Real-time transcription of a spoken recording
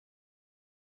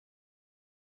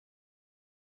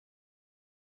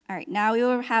All right, now we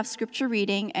will have scripture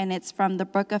reading, and it's from the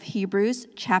book of Hebrews,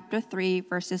 chapter 3,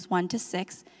 verses 1 to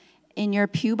 6. In your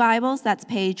pew Bibles, that's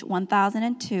page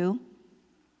 1002,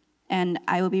 and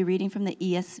I will be reading from the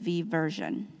ESV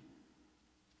version.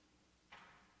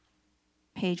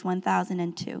 Page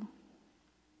 1002.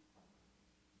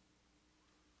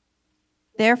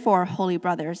 Therefore, holy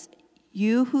brothers,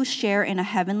 you who share in a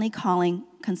heavenly calling,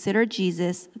 consider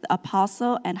Jesus, the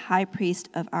apostle and high priest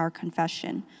of our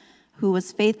confession, who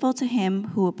was faithful to him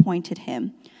who appointed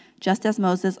him, just as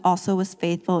Moses also was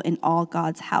faithful in all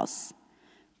God's house.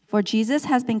 For Jesus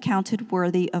has been counted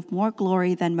worthy of more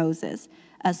glory than Moses,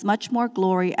 as much more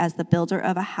glory as the builder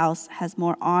of a house has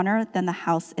more honor than the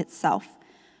house itself.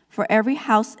 For every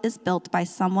house is built by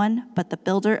someone, but the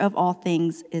builder of all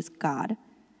things is God.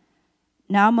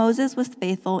 Now Moses was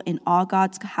faithful in all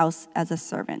God's house as a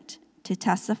servant, to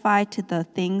testify to the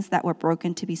things that were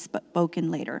broken to be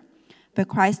spoken later. But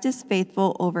Christ is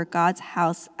faithful over God's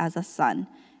house as a son,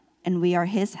 and we are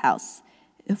his house,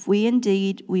 if we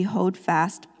indeed we hold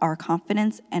fast our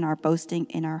confidence and our boasting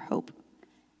in our hope.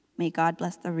 May God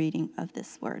bless the reading of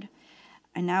this word.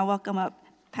 I now welcome up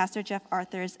Pastor Jeff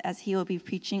Arthurs as he will be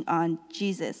preaching on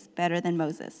Jesus, better than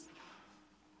Moses.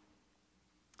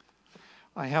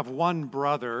 I have one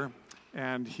brother,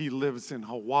 and he lives in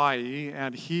Hawaii,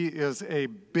 and he is a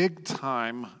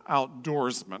big-time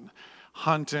outdoorsman,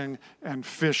 hunting and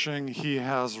fishing. He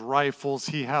has rifles.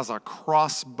 He has a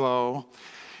crossbow.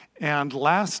 And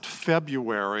last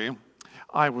February,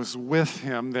 I was with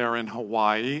him there in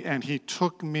Hawaii, and he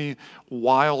took me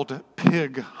wild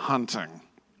pig hunting.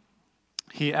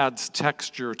 He adds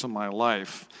texture to my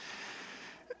life.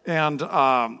 And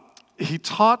he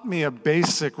taught me a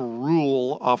basic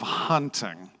rule of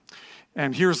hunting.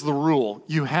 And here's the rule.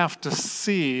 You have to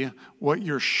see what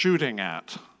you're shooting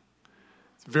at.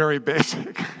 It's very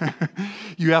basic.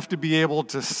 You have to be able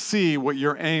to see what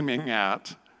you're aiming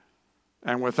at.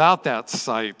 And without that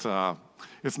sight,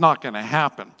 it's not going to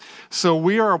happen. So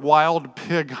we are wild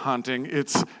pig hunting.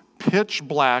 It's pitch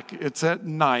black. It's at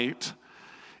night.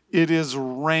 It is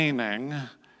raining.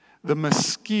 The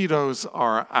mosquitoes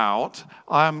are out.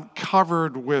 I'm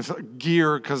covered with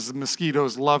gear because the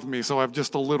mosquitoes love me, so I have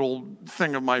just a little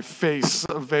thing of my face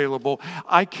available.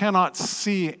 I cannot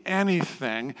see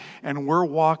anything, and we're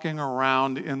walking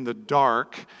around in the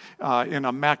dark in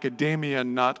a macadamia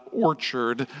nut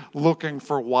orchard looking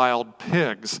for wild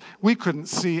pigs. We couldn't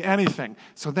see anything.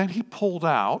 So then he pulled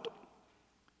out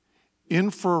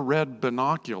infrared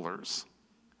binoculars.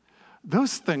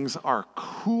 Those things are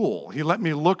cool. He let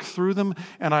me look through them,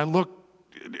 and I looked,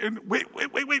 wait,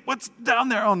 what's down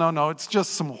there? Oh, no, it's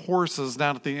just some horses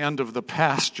down at the end of the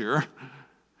pasture.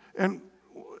 And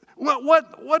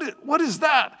what is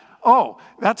that? Oh,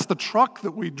 that's the truck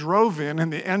that we drove in,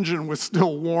 and the engine was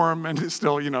still warm and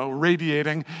still,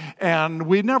 radiating, and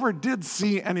we never did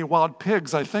see any wild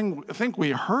pigs. I think we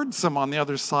heard some on the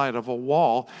other side of a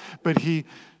wall, but he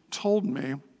told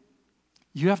me,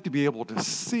 you have to be able to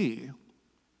see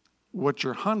what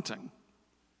you're hunting.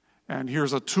 And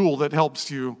here's a tool that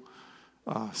helps you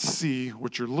see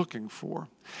what you're looking for.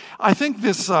 I think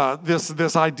this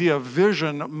idea of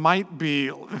vision might be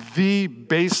the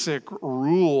basic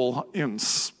rule in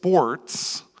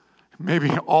sports.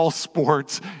 Maybe all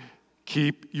sports.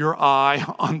 Keep your eye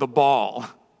on the ball.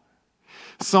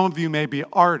 Some of you may be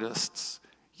artists.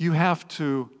 You have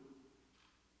to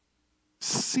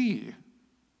see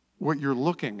what you're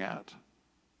looking at.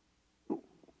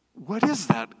 What is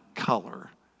that color?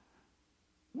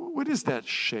 What is that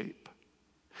shape?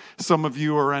 Some of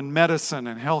you are in medicine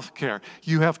and healthcare.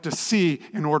 You have to see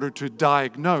in order to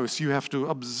diagnose. You have to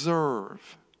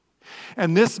observe.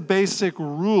 And this basic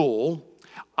rule,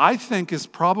 I think, is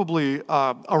probably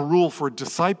a rule for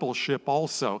discipleship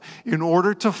also. In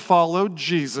order to follow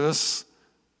Jesus,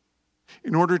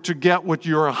 in order to get what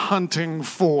you're hunting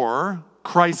for,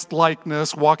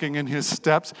 Christ-likeness, walking in his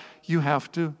steps, you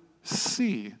have to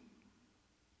see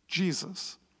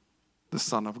Jesus, the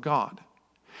Son of God.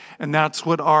 And that's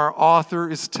what our author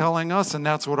is telling us, and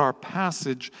that's what our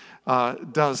passage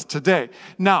does today.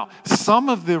 Now, some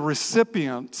of the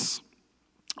recipients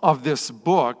of this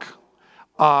book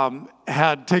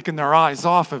had taken their eyes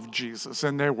off of Jesus,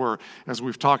 and they were, as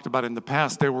we've talked about in the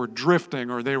past, they were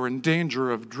drifting, or they were in danger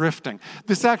of drifting.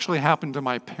 This actually happened to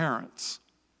my parents.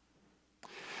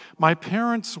 My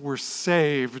parents were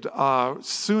saved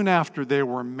soon after they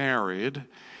were married,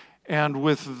 and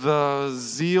with the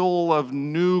zeal of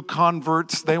new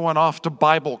converts, they went off to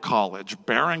Bible college,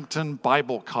 Barrington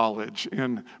Bible College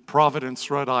in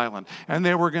Providence, Rhode Island. And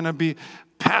they were going to be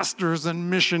pastors and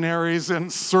missionaries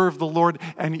and serve the Lord.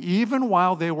 And even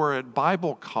while they were at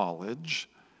Bible college,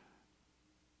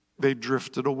 they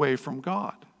drifted away from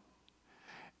God.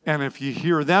 And if you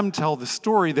hear them tell the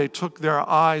story, they took their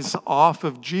eyes off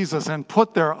of Jesus and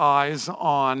put their eyes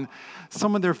on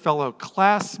some of their fellow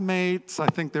classmates. I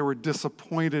think they were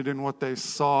disappointed in what they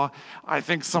saw. I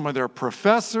think some of their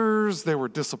professors, they were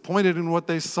disappointed in what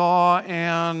they saw,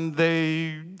 and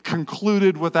they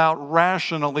concluded without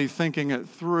rationally thinking it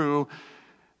through,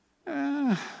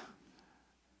 I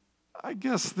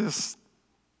guess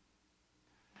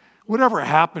whatever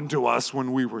happened to us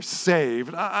when we were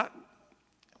saved,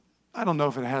 I don't know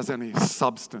if it has any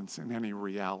substance in any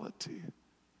reality.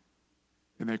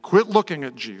 And they quit looking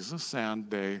at Jesus and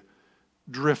they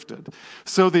drifted.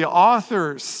 So the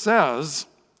author says,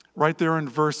 right there in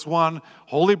verse 1,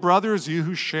 "Holy brothers, you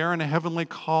who share in a heavenly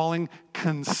calling,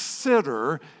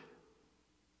 consider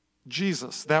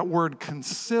Jesus." That word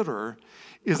consider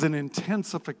is an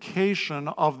intensification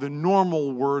of the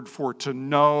normal word for to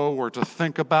know or to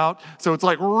think about. So it's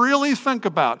like really think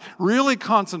about, really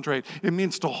concentrate. It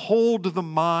means to hold the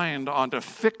mind on, to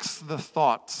fix the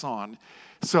thoughts on.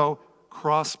 So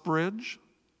Crossbridge,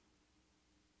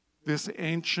 this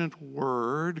ancient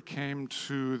word came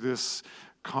to this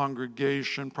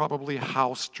congregation, probably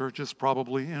house churches,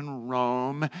 probably in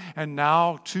Rome. And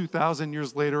now, 2,000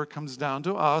 years later, it comes down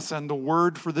to us. And the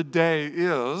word for the day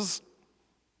is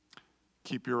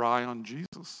keep your eye on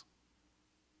Jesus.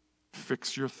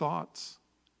 Fix your thoughts.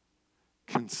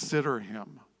 Consider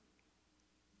him.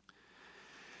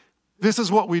 This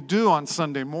is what we do on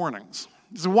Sunday mornings.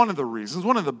 This is one of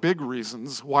the big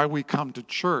reasons why we come to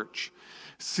church.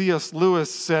 C.S. Lewis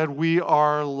said we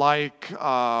are like,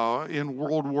 in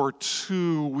World War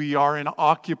II, we are in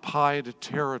occupied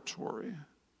territory.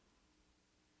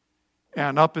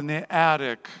 And up in the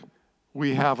attic,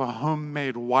 we have a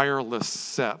homemade wireless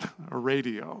set, a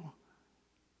radio.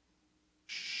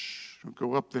 Shh, don't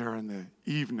go up there in the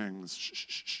evenings. Shh,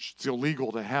 shh, shh. It's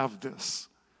illegal to have this.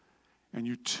 And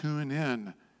you tune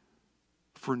in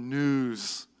for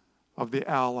news of the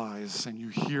Allies, and you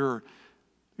hear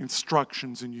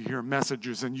instructions, and you hear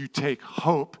messages, and you take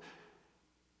hope.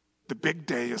 The big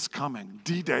day is coming.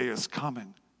 D-Day is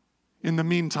coming. In the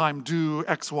meantime, do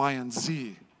X, Y, and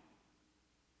Z.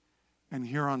 And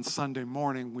here on Sunday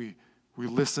morning, we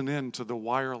listen in to the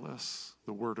wireless,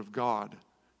 the Word of God.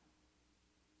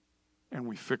 And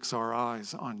we fix our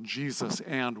eyes on Jesus,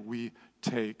 and we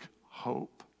take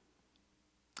hope.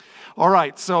 All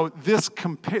right, so this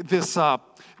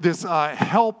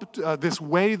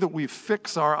way that we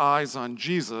fix our eyes on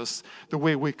Jesus, the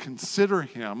way we consider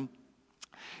him,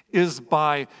 is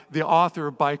by the author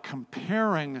by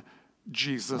comparing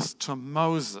Jesus to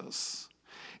Moses.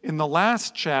 In the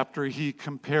last chapter, he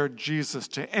compared Jesus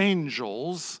to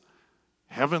angels,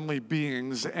 heavenly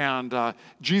beings, and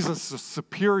Jesus is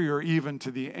superior even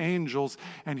to the angels.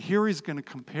 And here he's going to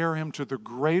compare him to the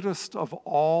greatest of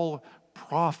all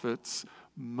prophets,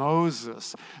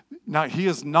 Moses. Now, he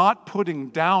is not putting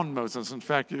down Moses. In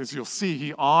fact, as you'll see,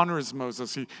 he honors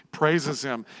Moses. He praises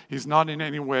him. He's not in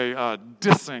any way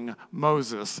dissing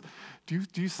Moses. Do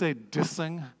you say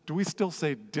dissing? Do we still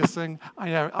say dissing?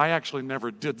 I actually never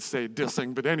did say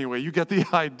dissing, but anyway, you get the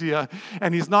idea.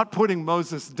 And he's not putting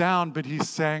Moses down, but he's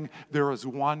saying there is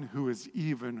one who is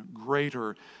even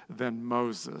greater than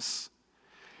Moses.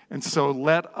 And so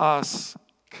let us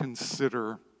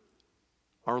consider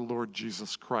our Lord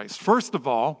Jesus Christ. First of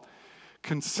all,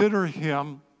 consider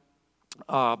him.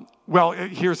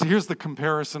 Here's the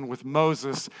comparison with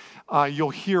Moses. You'll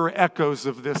hear echoes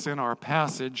of this in our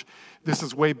passage. This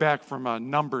is way back from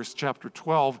Numbers chapter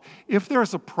 12. If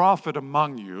there's a prophet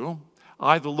among you,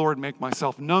 I, the Lord, make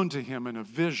myself known to him in a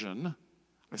vision.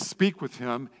 I speak with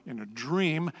him in a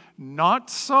dream. Not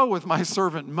so with my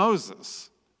servant Moses.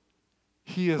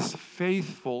 He is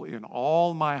faithful in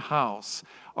all my house.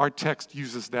 Our text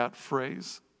uses that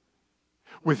phrase.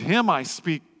 With him I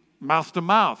speak mouth to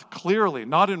mouth, clearly,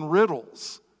 not in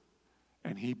riddles.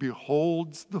 And he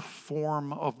beholds the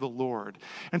form of the Lord.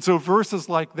 And so verses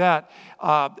like that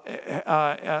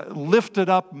lifted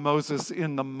up Moses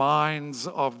in the minds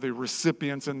of the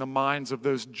recipients, in the minds of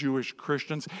those Jewish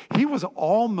Christians. He was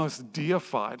almost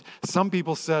deified. Some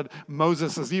people said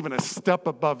Moses is even a step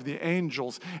above the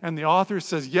angels. And the author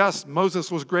says, yes, Moses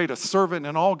was great, a servant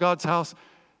in all God's house.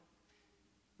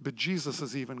 But Jesus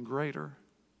is even greater.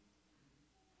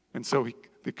 And so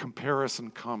the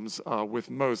comparison comes with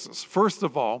Moses. First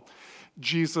of all,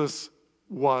 Jesus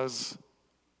was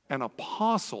an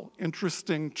apostle.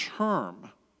 Interesting term.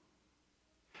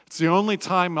 It's the only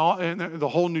time in the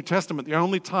whole New Testament, the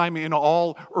only time in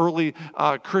all early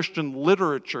Christian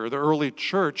literature, the early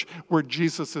church, where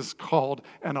Jesus is called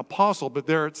an apostle. But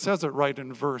there it says it right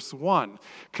in verse 1.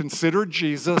 Consider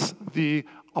Jesus the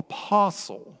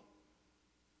apostle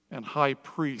and high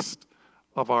priest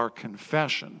of our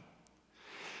confession.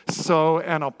 So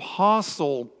an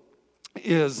apostle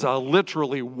is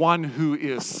literally one who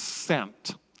is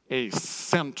sent, a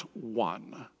sent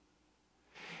one.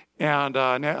 And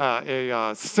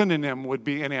a synonym would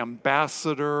be an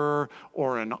ambassador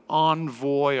or an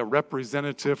envoy, a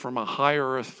representative from a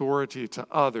higher authority to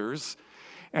others.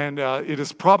 And it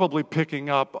is probably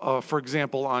picking up, for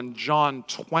example, on John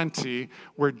 20,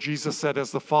 where Jesus said,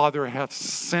 "As the Father hath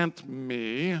sent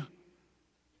me,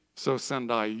 so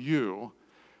send I you."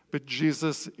 But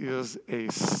Jesus is a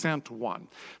sent one.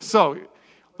 So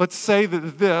let's say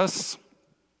that this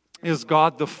is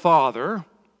God the Father.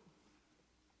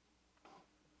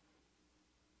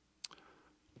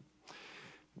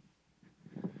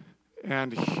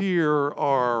 And here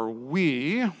are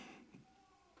we,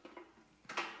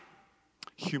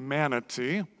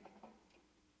 humanity.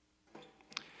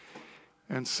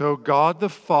 And so God the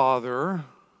Father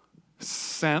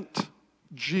sent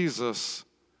Jesus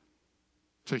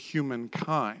to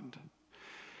humankind.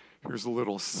 Here's a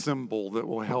little symbol that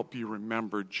will help you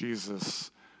remember Jesus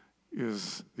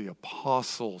is the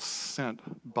apostle sent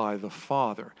by the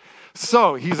Father.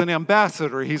 So he's an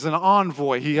ambassador, he's an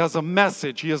envoy, he has a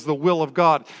message, he has the will of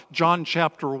God. John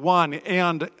chapter 1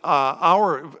 and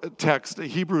our text,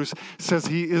 Hebrews, says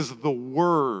he is the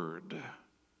Word,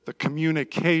 the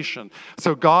communication.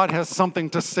 So God has something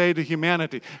to say to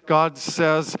humanity. God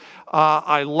says,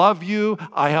 I love you,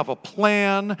 I have a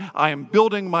plan, I am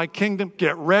building my kingdom,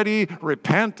 get ready,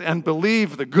 repent and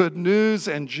believe the good news,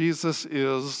 and Jesus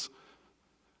is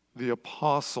the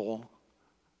apostle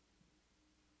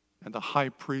and the high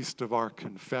priest of our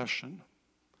confession.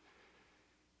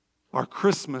 Our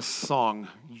Christmas song,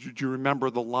 do you remember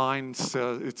the line?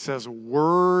 It says,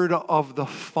 "Word of the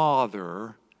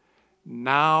Father,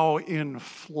 now in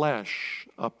flesh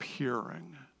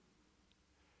appearing."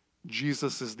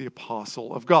 Jesus is the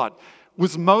apostle of God.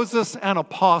 Was Moses an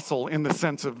apostle in the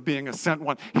sense of being a sent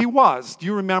one? He was. Do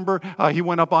you remember? He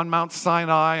went up on Mount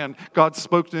Sinai and God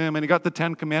spoke to him and he got the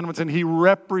 10 Commandments and he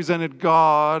represented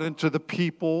God and to the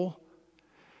people.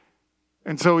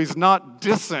 And so he's not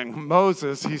dissing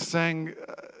Moses. He's saying,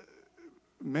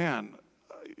 man,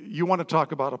 you want to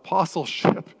talk about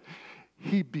apostleship?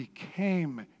 He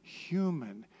became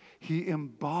human. He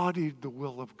embodied the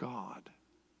will of God.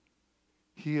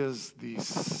 He is the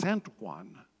sent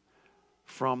one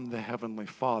from the Heavenly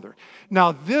Father.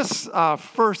 Now, this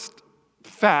first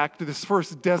fact, this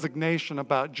first designation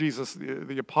about Jesus,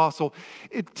 the apostle,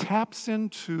 it taps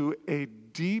into a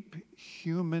deep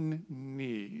human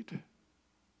need,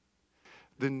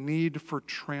 the need for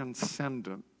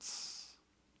transcendence,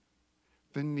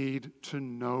 the need to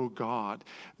know God,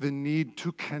 the need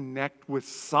to connect with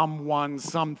someone,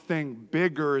 something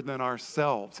bigger than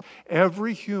ourselves.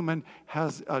 Every human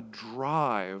has a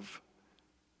drive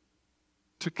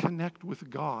to connect with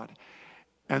God.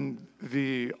 And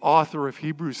the author of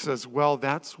Hebrews says, well,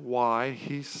 that's why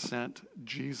he sent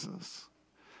Jesus.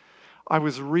 I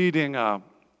was reading an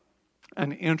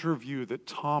interview that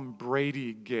Tom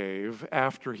Brady gave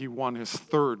after he won his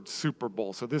third Super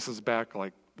Bowl. So this is back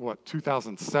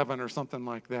 2007 or something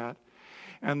like that.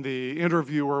 And the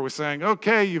interviewer was saying,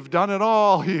 okay, you've done it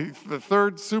all. The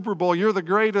third Super Bowl, you're the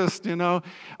greatest,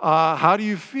 How do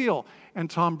you feel? And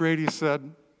Tom Brady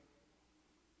said,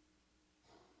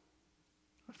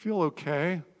 I feel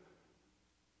okay,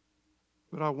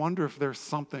 but I wonder if there's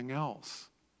something else.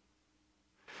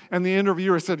 And the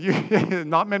interviewer said,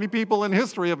 not many people in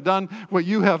history have done what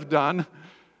you have done.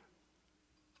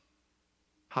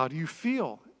 How do you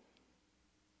feel?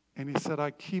 And he said, I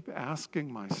keep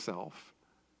asking myself,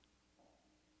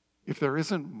 if there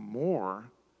isn't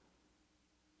more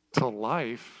to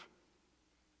life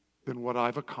than what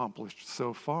I've accomplished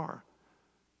so far.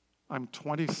 I'm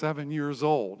 27 years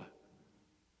old.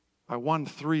 I won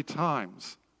 3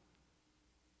 times.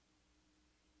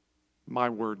 My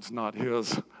words, not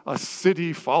his. A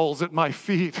city falls at my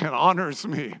feet and honors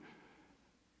me.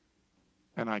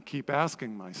 And I keep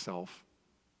asking myself,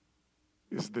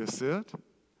 is this it?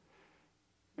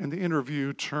 And the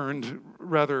interview turned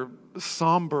rather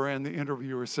somber, and the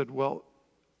interviewer said, well,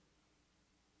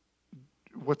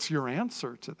 what's your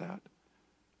answer to that?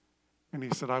 And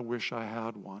he said, I wish I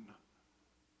had one.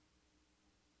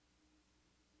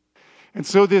 And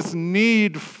so this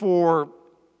need for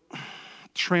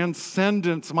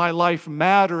transcendence. My life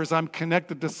matters. I'm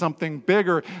connected to something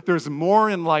bigger. There's more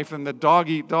in life than the dog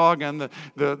eat dog and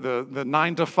the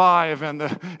 9 to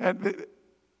 5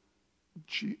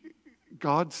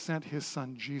 God sent his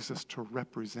son Jesus to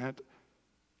represent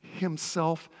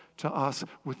himself to us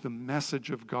with the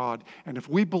message of God. And if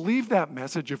we believe that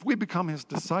message, if we become his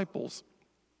disciples,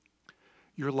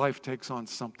 your life takes on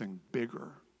something bigger,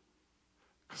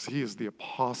 because he is the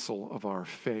apostle of our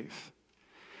faith.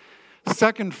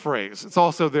 Second phrase, it's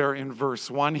also there in verse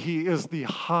 1, he is the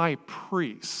high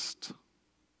priest.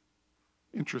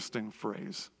 Interesting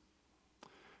phrase.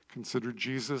 Consider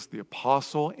Jesus the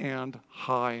apostle and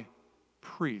high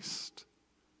priest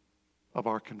of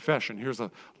our confession. Here's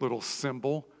a little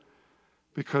symbol,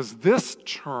 because this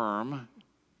term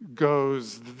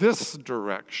goes this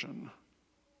direction.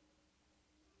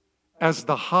 As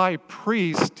the high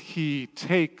priest, he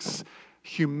takes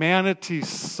humanity's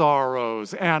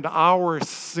sorrows and our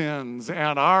sins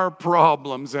and our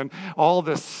problems and all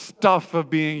the stuff of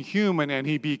being human, and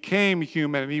he became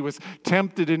human, and he was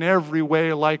tempted in every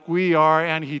way like we are,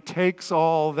 and he takes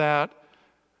all that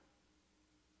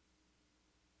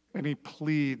and he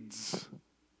pleads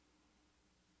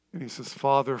and he says,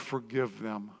 Father, forgive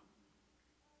them.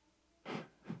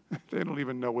 They don't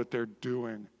even know what they're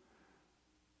doing.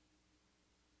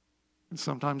 And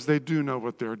sometimes they do know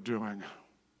what they're doing.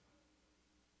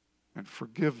 And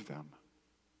forgive them.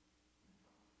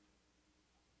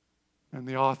 And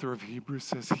the author of Hebrews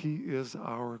says he is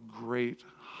our great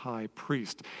high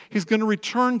priest. He's going to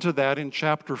return to that in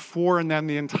chapter 4, and then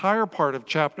the entire part of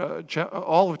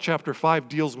all of chapter 5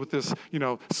 deals with this,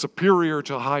 superior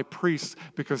to high priest,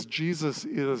 because Jesus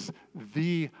is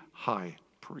the high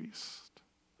priest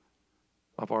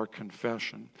of our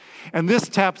confession. And this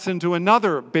taps into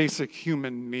another basic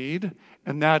human need,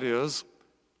 and that is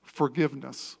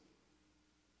forgiveness.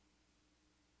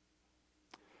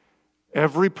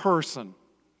 Every person,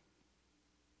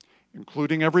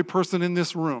 including every person in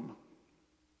this room,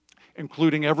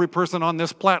 including every person on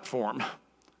this platform,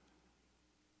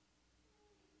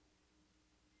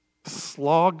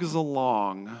 slogs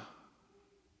along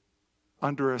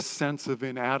under a sense of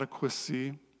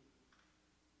inadequacy,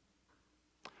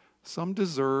 some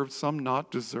deserved, some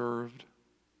not deserved,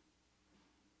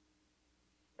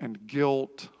 and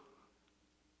guilt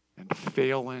and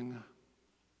failing.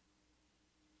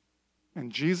 And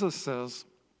Jesus says,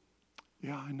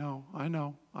 yeah, I know.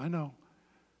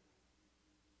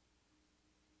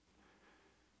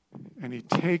 And he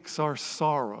takes our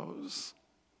sorrows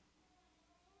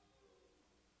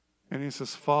and he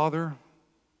says, Father,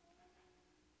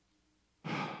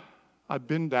 I've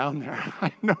been down there.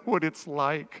 I know what it's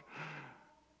like.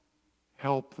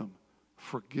 Help them.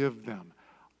 Forgive them.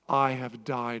 I have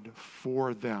died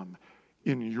for them.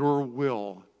 In your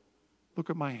will, look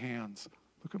at my hands.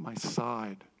 Look at my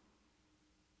side.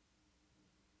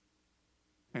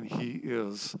 And he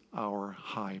is our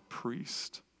high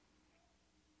priest.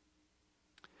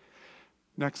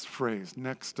 Next phrase,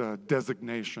 next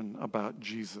designation about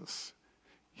Jesus.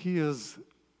 He is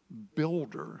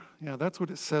builder. Yeah, that's what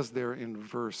it says there in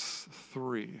verse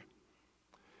 3.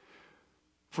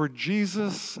 For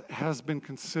Jesus has been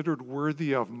considered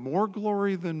worthy of more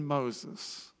glory than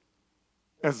Moses,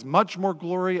 as much more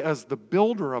glory as the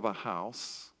builder of a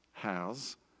house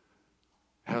has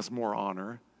more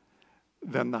honor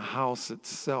than the house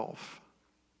itself.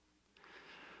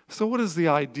 So what is the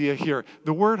idea here?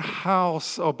 The word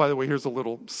house, oh, by the way, here's a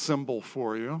little symbol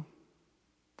for you.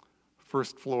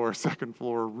 First floor, second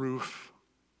floor, roof.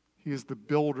 He is the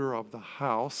builder of the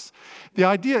house. The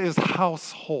idea is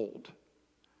household.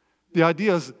 The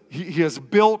idea is he has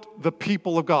built the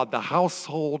people of God, the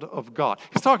household of God.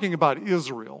 He's talking about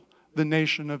Israel, the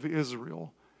nation of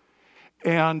Israel.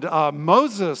 And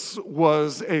Moses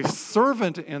was a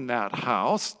servant in that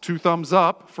house. 2 thumbs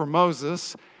up for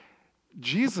Moses.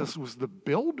 Jesus was the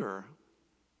builder,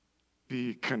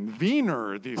 the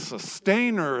convener, the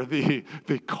sustainer, the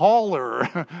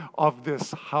caller of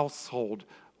this household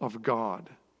of God.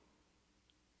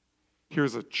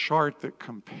 Here's a chart that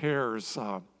compares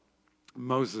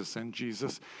Moses and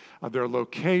Jesus, their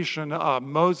location.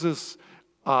 Moses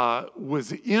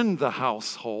was in the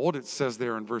household. It says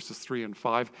there in verses 3 and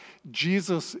 5.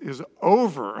 Jesus is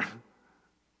over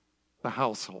the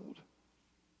household.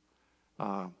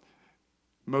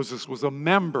 Moses was a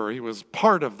member. He was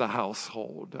part of the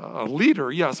household. A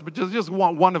leader, yes, but just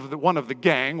one of the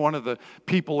gang, one of the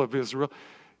people of Israel.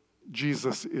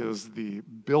 Jesus is the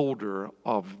builder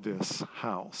of this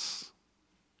house.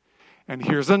 And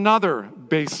here's another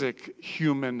basic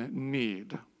human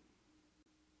need.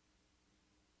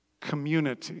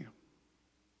 Community.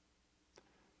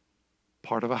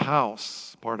 part of a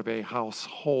house, part of a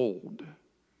household,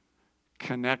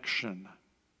 connection,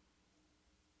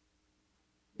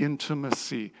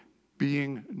 intimacy,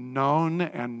 being known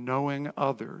and knowing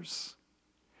others.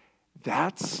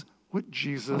 That's what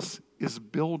Jesus is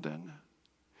building,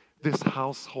 this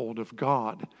household of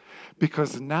God.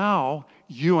 Because now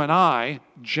you and I,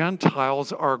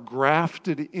 Gentiles, are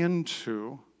grafted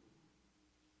into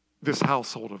this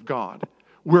household of God.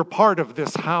 We're part of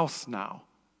this house now.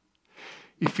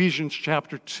 Ephesians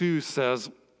chapter 2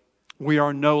 says, we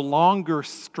are no longer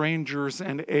strangers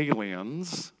and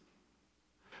aliens,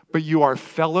 but you are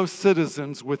fellow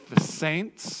citizens with the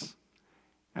saints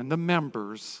and the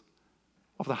members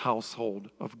of the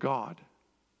household of God.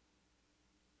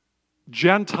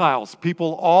 Gentiles,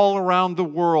 people all around the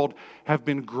world, have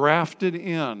been grafted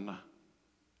in,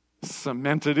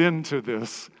 cemented into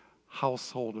this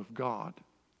household of God.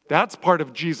 That's part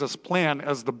of Jesus' plan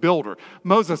as the builder.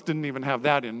 Moses didn't even have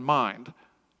that in mind.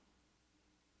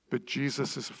 But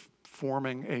Jesus is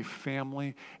forming a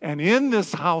family, and in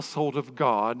this household of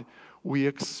God, we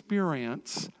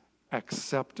experience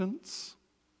acceptance,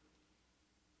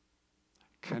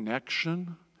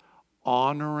 connection,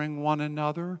 honoring one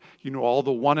another. You know, all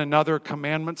the one another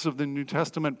commandments of the New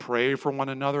Testament: pray for one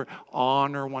another,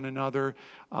 honor one another,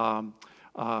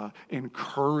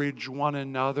 encourage one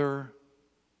another,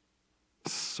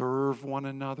 serve one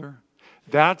another.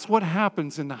 That's what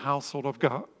happens in the household of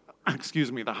God.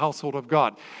 The household of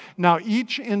God. Now,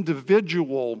 each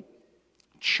individual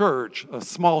church, a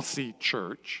small C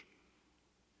church,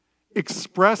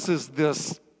 expresses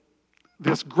this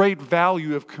great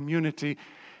value of community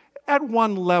at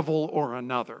one level or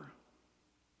another.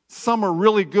 Some are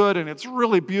really good, and it's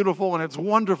really beautiful, and it's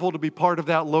wonderful to be part of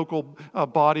that local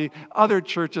body. Other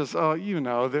churches,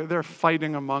 they're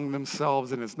fighting among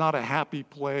themselves, and it's not a happy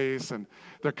place, and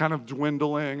they're kind of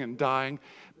dwindling and dying.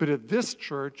 But at this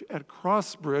church, at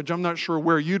Crossbridge, I'm not sure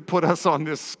where you'd put us on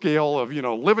this scale of,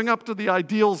 living up to the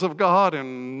ideals of God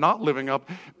and not living up.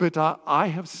 But I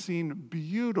have seen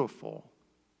beautiful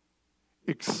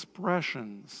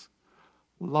expressions.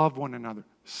 Love one another,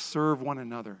 serve one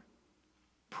another,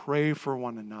 pray for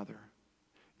one another.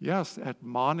 Yes,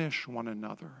 admonish one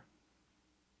another.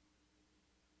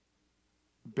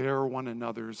 Bear one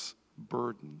another's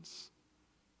burdens.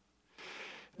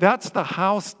 That's the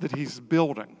house that he's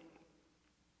building.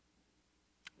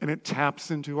 And it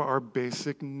taps into our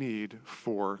basic need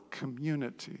for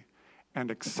community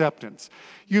and acceptance.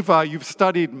 You've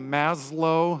studied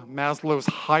Maslow's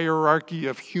hierarchy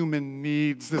of human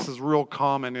needs. This is real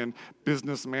common in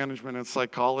business management and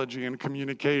psychology and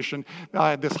communication.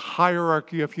 This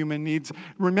hierarchy of human needs.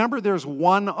 Remember, there's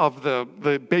one of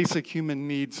the basic human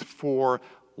needs for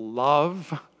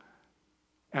love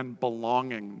and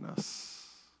belongingness.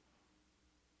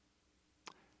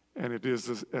 And it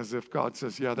is as if God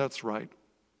says, yeah, that's right.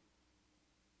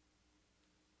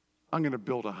 I'm going to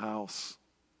build a house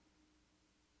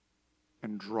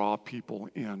and draw people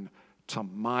in to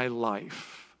my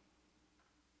life.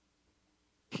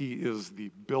 He is the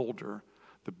builder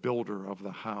of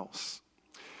the house.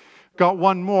 Got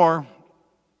one more.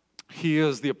 He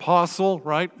is the apostle,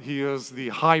 right? He is the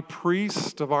high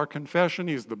priest of our confession.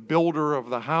 He's the builder of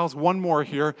the house. One more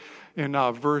here in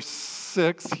verse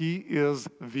 6. He is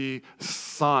the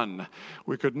Son.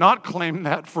 We could not claim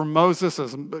that for Moses,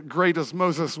 as great as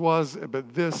Moses was,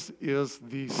 but this is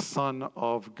the Son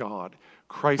of God.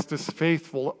 Christ is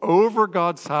faithful over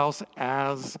God's house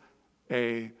as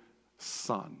a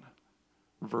son.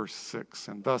 Verse 6.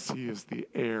 And thus he is the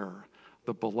heir,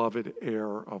 the beloved heir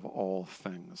of all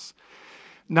things.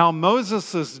 Now,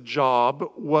 Moses'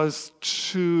 job was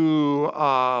to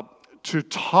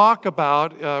talk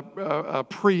about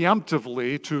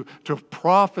preemptively, to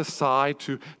prophesy,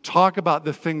 to talk about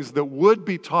the things that would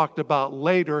be talked about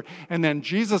later. And then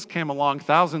Jesus came along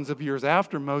thousands of years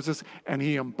after Moses, and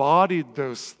he embodied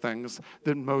those things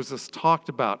that Moses talked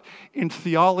about. In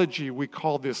theology, we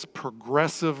call this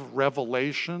progressive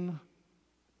revelation.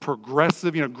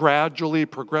 Progressive, gradually,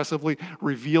 progressively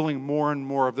revealing more and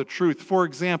more of the truth. For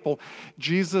example,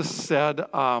 Jesus said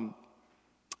in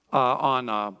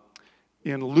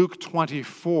Luke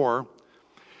 24,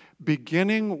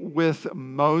 beginning with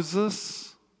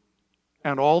Moses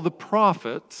and all the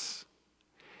prophets,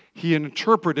 he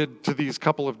interpreted to these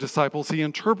couple of disciples, he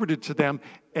interpreted to them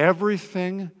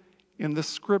everything in the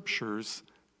scriptures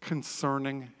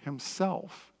concerning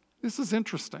himself. This is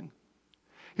interesting.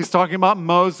 He's talking about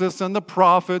Moses and the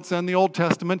prophets and the Old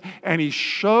Testament, and he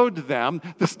showed them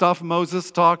the stuff Moses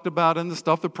talked about and the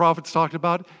stuff the prophets talked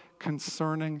about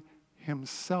concerning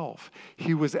himself.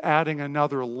 He was adding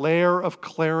another layer of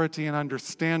clarity and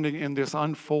understanding in this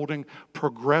unfolding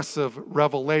progressive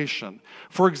revelation.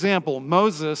 For example,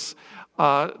 Moses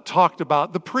talked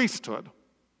about the priesthood.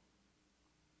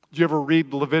 Did you ever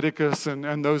read Leviticus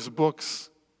and those books?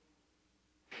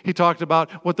 He talked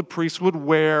about what the priests would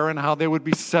wear and how they would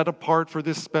be set apart for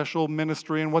this special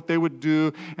ministry and what they would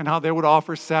do and how they would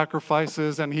offer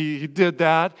sacrifices, and he did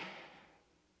that.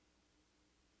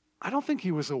 I don't think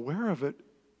he was aware of it,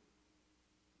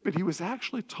 but he was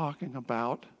actually talking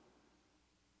about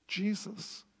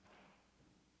Jesus,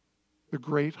 the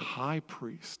great high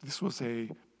priest. This was a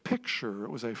picture,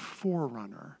 it was a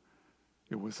forerunner,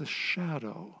 it was a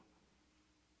shadow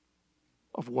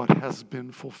of what has been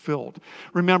fulfilled.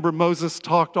 Remember, Moses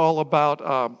talked all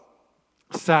about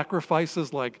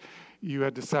sacrifices, like you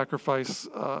had to sacrifice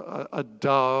a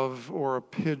dove or a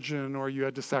pigeon, or you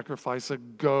had to sacrifice a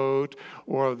goat,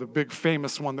 or the big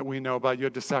famous one that we know about, you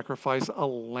had to sacrifice a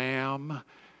lamb.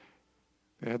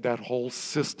 They had that whole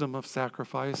system of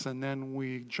sacrifice, and then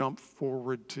we jump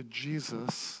forward to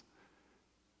Jesus,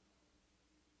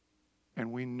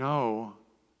 and we know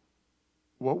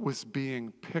what was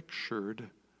being pictured: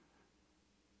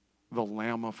 the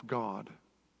Lamb of God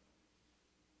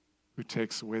who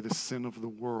takes away the sin of the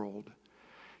world.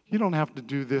 You don't have to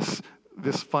do this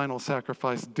final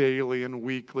sacrifice daily and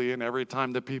weekly and every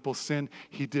time the people sin.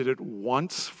 He did it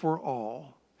once for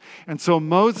all. And so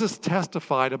Moses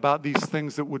testified about these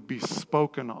things that would be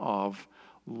spoken of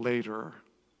later.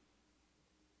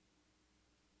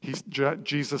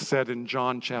 Jesus said in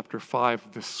John chapter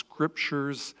 5, the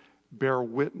scriptures bear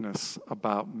witness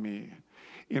about me.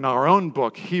 In our own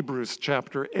book, Hebrews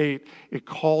chapter 8, it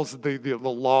calls the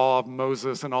law of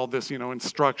Moses and all this,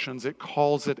 instructions, it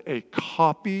calls it a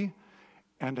copy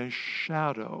and a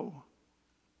shadow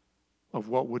of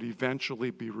what would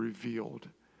eventually be revealed.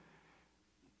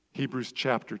 Hebrews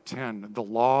chapter 10, the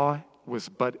law was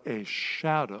but a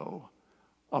shadow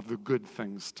of the good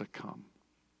things to come.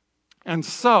 And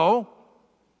so,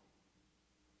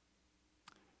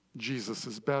 Jesus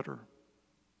is better.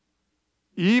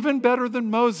 Even better than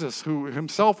Moses, who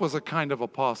himself was a kind of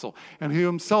apostle, and who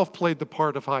himself played the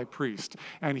part of high priest.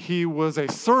 And he was a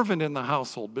servant in the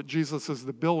household, but Jesus is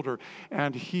the builder.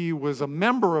 And he was a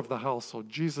member of the household.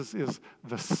 Jesus is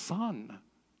the son,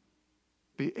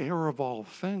 the heir of all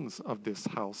things of this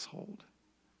household.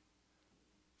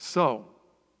 So,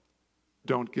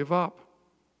 don't give up.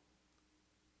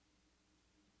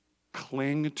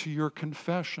 Cling to your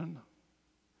confession.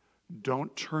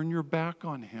 Don't turn your back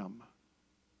on him.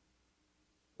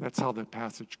 That's how the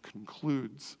passage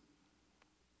concludes.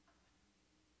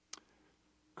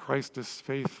 Christ is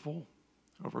faithful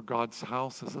over God's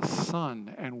house as a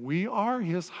son, and we are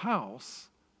his house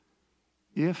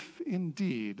if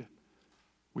indeed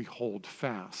we hold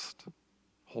fast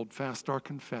our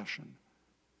confession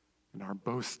and our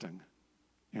boasting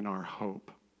in our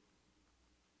hope.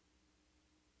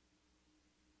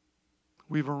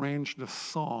 We've arranged a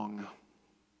song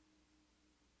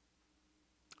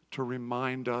to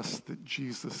remind us that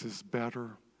Jesus is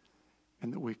better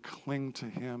and that we cling to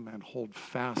him and hold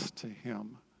fast to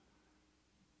him.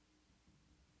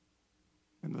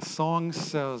 And the song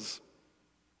says,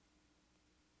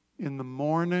 "In the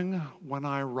morning when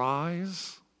I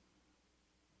rise,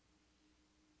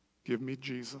 give me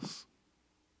Jesus."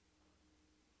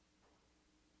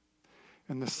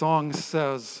 And the song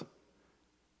says,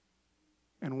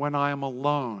 "And when I am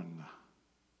alone,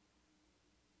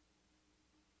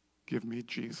 give me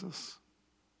Jesus."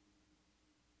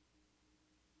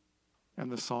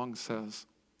 And the song says,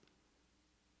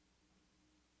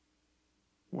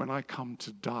 "When I come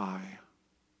to die,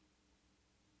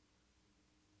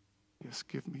 yes,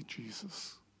 give me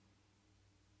Jesus."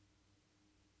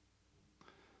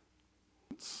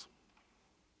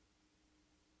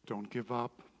 Don't give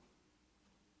up.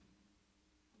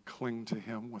 Cling to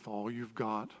him with all you've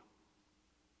got.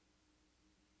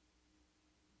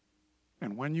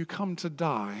 And when you come to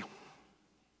die,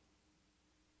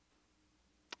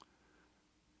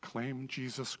 claim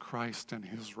Jesus Christ and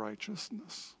his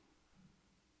righteousness.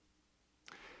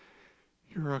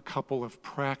 Here are a couple of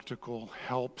practical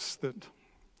helps,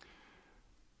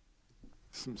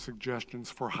 some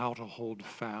suggestions for how to hold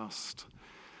fast.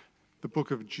 The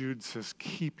book of Jude says,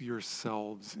 keep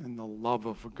yourselves in the love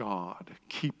of God.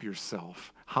 Keep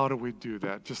yourself. How do we do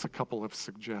that? Just a couple of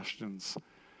suggestions.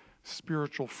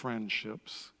 Spiritual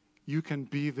friendships. You can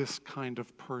be this kind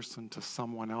of person to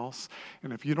someone else.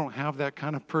 And if you don't have that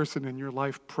kind of person in your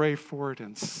life, pray for it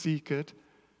and seek it.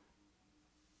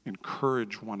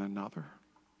 Encourage one another.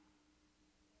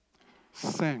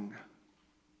 Sing.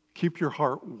 Keep your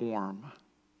heart warm.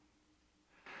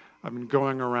 I've been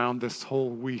going around this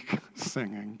whole week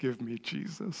singing, "Give me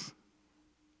Jesus."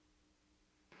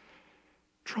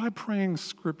 Try praying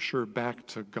Scripture back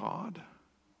to God.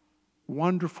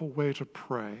 Wonderful way to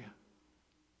pray.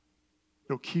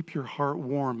 It'll keep your heart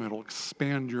warm. It'll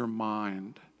expand your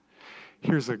mind.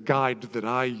 Here's a guide that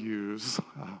I use.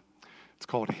 It's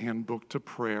called Handbook to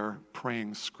Prayer,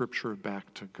 Praying Scripture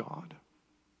Back to God.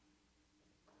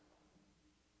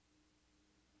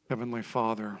 Heavenly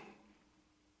Father,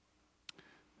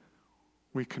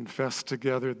 we confess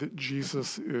together that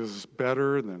Jesus is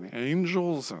better than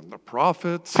angels and the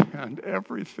prophets and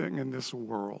everything in this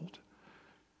world.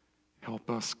 Help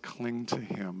us cling to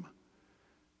him.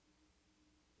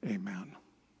 Amen.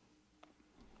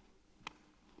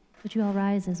 Would you all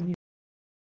rise as we